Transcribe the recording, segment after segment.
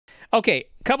Okay,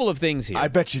 couple of things here. I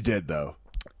bet you did, though.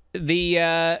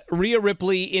 The Rhea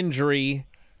Ripley injury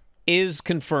is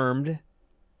confirmed.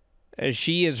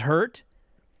 She is hurt,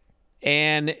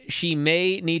 and she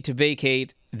may need to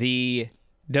vacate the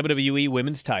WWE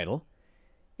Women's title.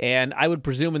 And I would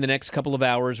presume in the next couple of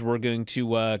hours we're going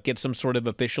to get some sort of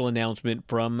official announcement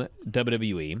from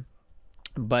WWE.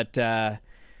 But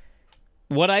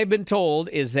what I've been told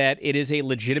is that it is a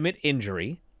legitimate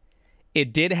injury.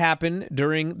 It did happen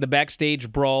during the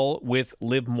backstage brawl with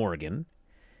Liv Morgan.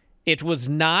 It was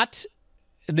not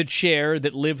the chair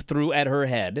that Liv threw at her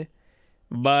head,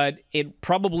 but it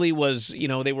probably was,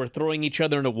 they were throwing each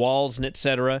other into walls and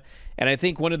etc. And I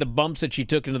think one of the bumps that she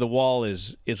took into the wall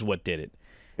is what did it.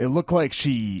 It looked like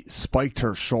she spiked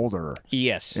her shoulder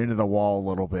Yes. into the wall a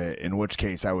little bit, in which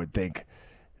case I would think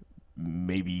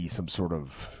maybe some sort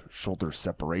of shoulder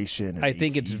separation. I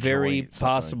think it's very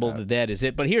possible that is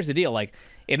it. But here's the deal.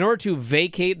 In order to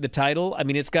vacate the title,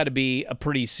 it's got to be a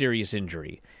pretty serious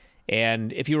injury.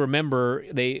 And if you remember,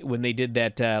 when they did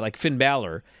that, Finn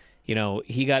Balor,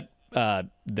 he got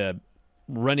the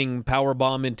running power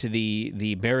bomb into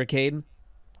the barricade,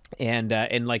 and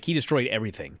he destroyed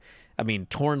everything.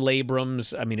 Torn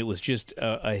labrums. It was just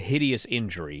a hideous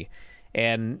injury.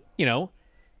 And,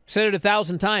 said it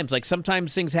 1,000 times.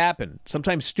 Sometimes things happen.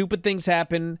 Sometimes stupid things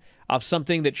happen of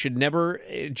something that should never,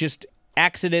 just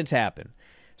accidents happen.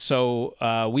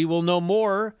 So we will know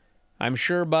more, I'm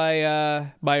sure,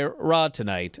 by Raw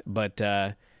tonight. But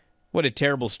what a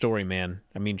terrible story, man.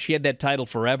 She had that title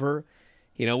forever.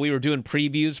 We were doing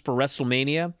previews for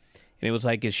WrestleMania, and it was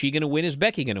like, is she going to win? Is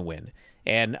Becky going to win?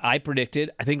 And I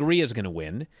predicted, I think Rhea's going to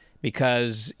win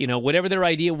because, whatever their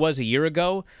idea was a year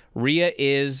ago, Rhea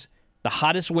is the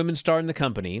hottest women's star in the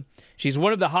company. She's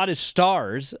one of the hottest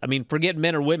stars. Forget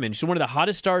men or women. She's one of the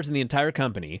hottest stars in the entire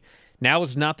company. Now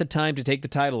is not the time to take the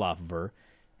title off of her.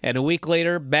 And a week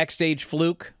later, backstage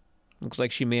fluke. Looks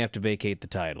like she may have to vacate the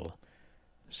title.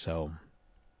 So,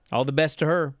 all the best to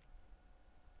her.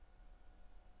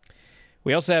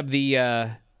 We also have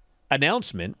the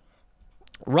announcement.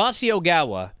 Rossy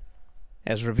Ogawa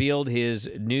has revealed his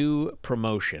new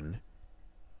promotion.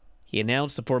 He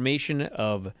announced the formation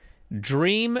of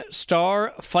Dream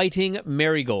Star Fighting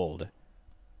Marigold,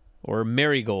 or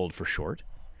Marigold for short.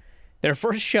 Their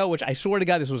first show, which I swear to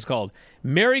God this was called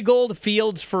Marigold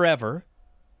Fields Forever,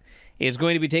 is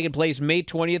going to be taking place May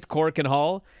 20th, Corkin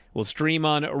Hall. Will stream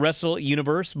on Wrestle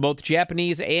Universe, both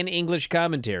Japanese and English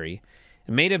commentary.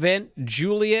 Main event,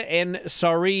 Julia and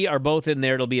Sari are both in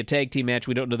there. It'll be a tag team match.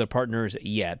 We don't know their partners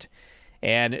yet.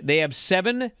 And they have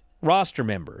 7 roster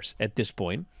members at this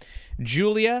point.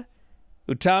 Julia,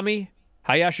 Utami,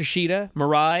 Hayashi Shida,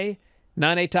 Mirai,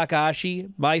 Nane Takahashi,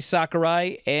 Mai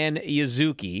Sakurai, and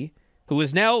Yuzuki, who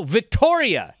is now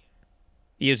Victoria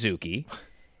Yuzuki,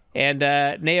 and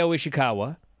Nao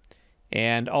Ishikawa.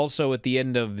 And also at the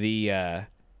end of the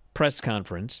press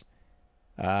conference,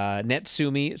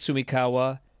 Netsumi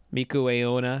Sumikawa, Miku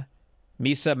Aona,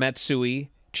 Misa Matsui,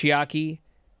 Chiaki,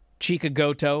 Chika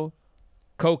Goto,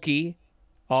 Koki,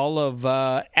 all of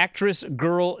Actress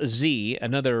Girl Z,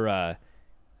 another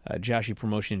Joshi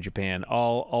promotion in Japan,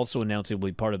 all also announced they will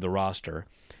be part of the roster.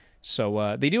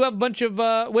 So they do have a bunch of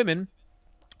women,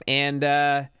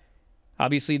 and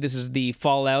obviously this is the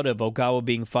fallout of Ogawa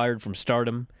being fired from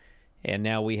Stardom, and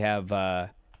now we have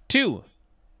 2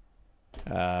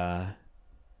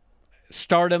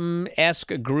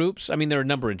 Stardom-esque groups. There are a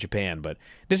number in Japan, but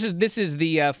this is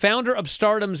the founder of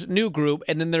Stardom's new group,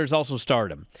 and then there's also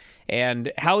Stardom.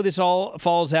 And how this all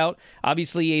falls out,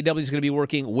 obviously AEW is going to be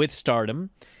working with Stardom.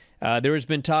 There has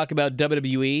been talk about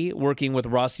WWE working with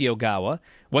Rossy Ogawa.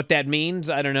 What that means,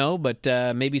 I don't know, but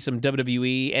maybe some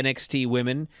WWE NXT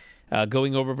women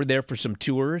going over there for some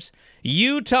tours.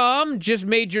 You, Tom, just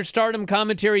made your Stardom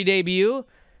commentary debut,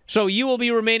 so you will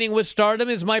be remaining with Stardom,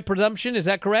 is my presumption. Is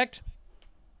that correct?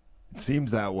 It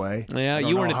seems that way. Yeah,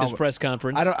 you weren't at this press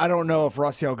conference. I don't know if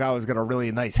Rossy Ogawa's got a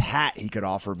really nice hat he could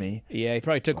offer me. Yeah, he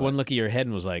probably took one look at your head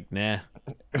and was like, nah.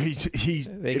 If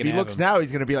he looks now,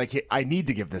 he's going to be like, hey, I need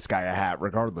to give this guy a hat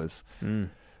regardless.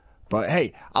 But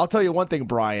hey, I'll tell you one thing,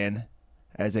 Bryan,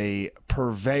 as a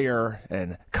purveyor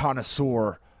and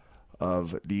connoisseur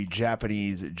of the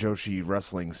Japanese Joshi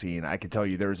wrestling scene, I can tell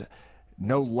you there's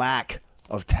no lack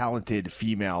of talented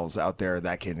females out there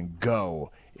that can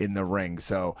go in the ring.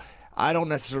 So I don't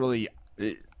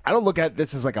look at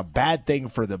this as like a bad thing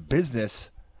for the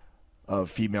business of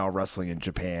female wrestling in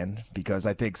Japan, because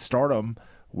I think Stardom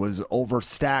was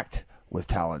overstacked with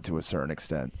talent to a certain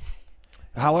extent.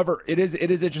 However, it is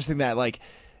interesting that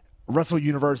Wrestle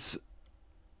Universe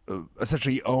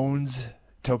essentially owns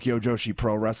Tokyo Joshi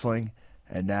Pro Wrestling,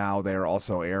 and now they're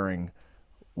also airing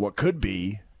what could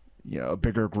be, a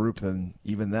bigger group than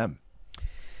even them.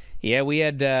 Yeah, we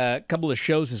had a couple of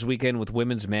shows this weekend with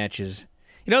women's matches.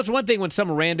 It's one thing when some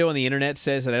rando on the internet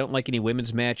says that I don't like any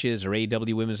women's matches or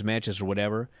AEW women's matches or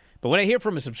whatever. But when I hear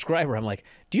from a subscriber, I'm like,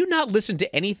 do you not listen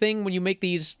to anything when you make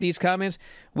these comments?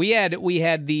 We had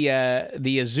the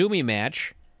Azumi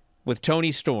match with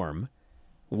Toni Storm,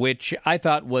 which I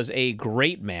thought was a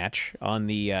great match on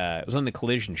it was on the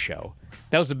Collision show.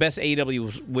 That was the best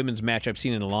AEW women's match I've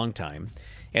seen in a long time.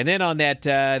 And then on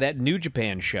that New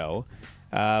Japan show,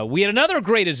 we had another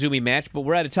great Azumi match, but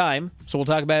we're out of time, so we'll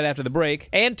talk about it after the break.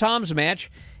 And Tom's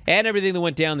match, and everything that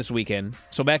went down this weekend.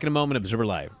 So back in a moment, Observer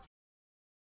Live.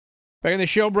 Back in the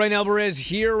show, Bryan Alvarez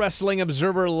here, Wrestling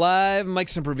Observer Live. Mike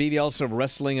Sempervive, also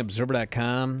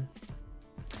WrestlingObserver.com.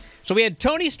 So we had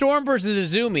Toni Storm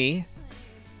versus Azumi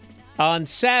on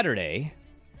Saturday,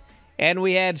 and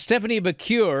we had Stephanie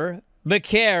Vaquer,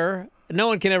 no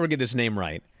one can ever get this name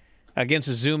right, against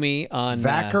Azumi on...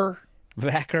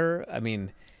 Vaquer? I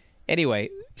mean, anyway,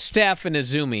 Steph and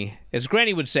Azumi, as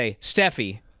Granny would say,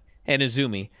 Steffi and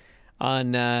Azumi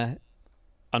on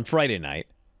Friday night.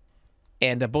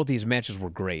 And both these matches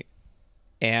were great.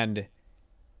 And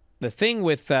the thing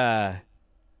with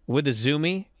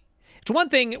Azumi, it's one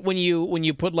thing when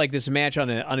you put like this match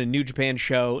on a New Japan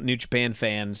show, New Japan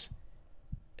fans,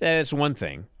 that's one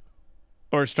thing.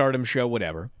 Or a Stardom show,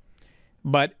 whatever.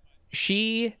 But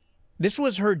this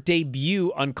was her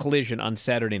debut on Collision on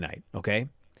Saturday night, okay?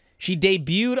 She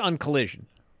debuted on Collision.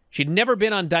 She'd never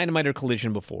been on Dynamite or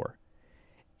Collision before.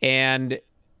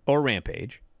 Or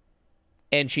Rampage.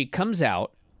 And she comes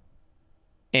out,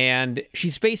 and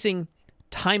she's facing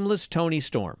Timeless Toni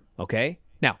Storm, okay?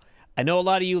 Now, I know a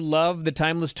lot of you love the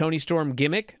Timeless Toni Storm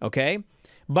gimmick, okay?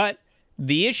 But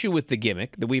the issue with the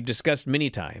gimmick that we've discussed many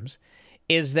times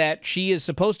is that she is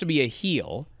supposed to be a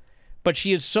heel, but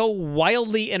she is so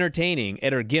wildly entertaining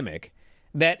at her gimmick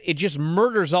that it just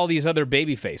murders all these other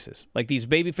baby faces. Like, these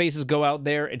baby faces go out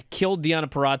there. It killed Deonna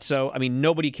Purrazzo. I mean,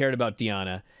 nobody cared about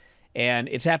Deonna. And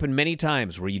it's happened many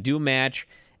times where you do a match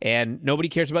and nobody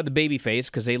cares about the babyface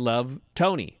because they love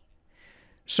Toni.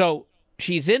 So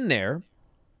she's in there,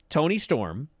 Toni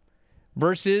Storm,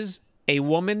 versus a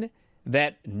woman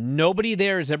that nobody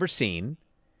there has ever seen.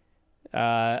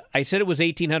 I said it was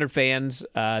 1,800 fans.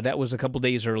 That was a couple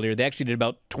days earlier. They actually did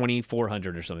about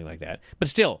 2,400 or something like that. But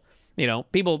still,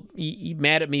 people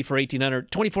mad at me for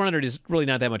 1,800. 2,400 is really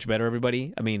not that much better,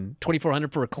 everybody. I mean,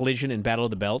 2,400 for a Collision and Battle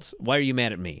of the Belts. Why are you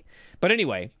mad at me? But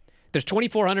anyway, there's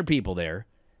 2,400 people there.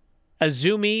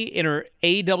 Azumi in her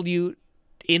AEW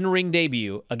in-ring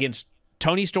debut against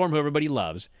Toni Storm, who everybody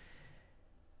loves.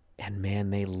 And man,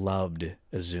 they loved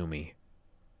Azumi.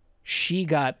 She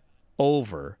got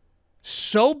over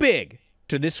so big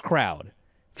to this crowd,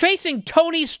 facing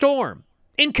Toni Storm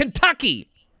in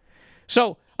Kentucky.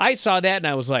 So I saw that and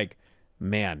I was like,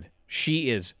 man, she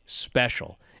is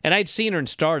special. And I'd seen her in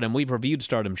Stardom. We've reviewed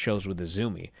Stardom shows with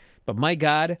Azumi. But my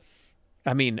God,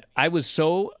 I mean, I was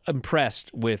so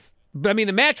impressed with... I mean,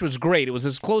 the match was great. It was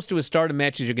as close to a Stardom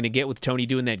match as you're going to get with Toni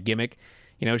doing that gimmick.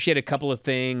 She had a couple of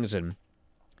things, and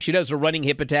she does a running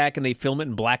hip attack, and they film it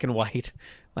in black and white.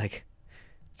 Like...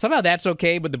 Somehow that's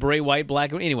okay, but the Bray Wyatt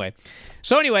black... Anyway.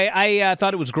 So anyway, I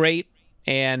thought it was great.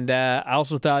 And I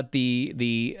also thought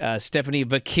the Stephanie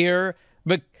Vaquer...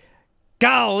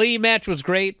 Golly, match was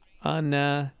great on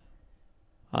the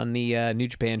New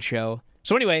Japan show.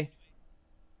 So anyway,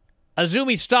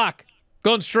 Azumi stock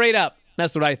going straight up.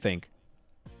 That's what I think.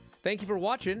 Thank you for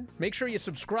watching. Make sure you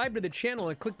subscribe to the channel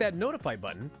and click that notify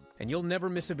button, and you'll never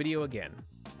miss a video again.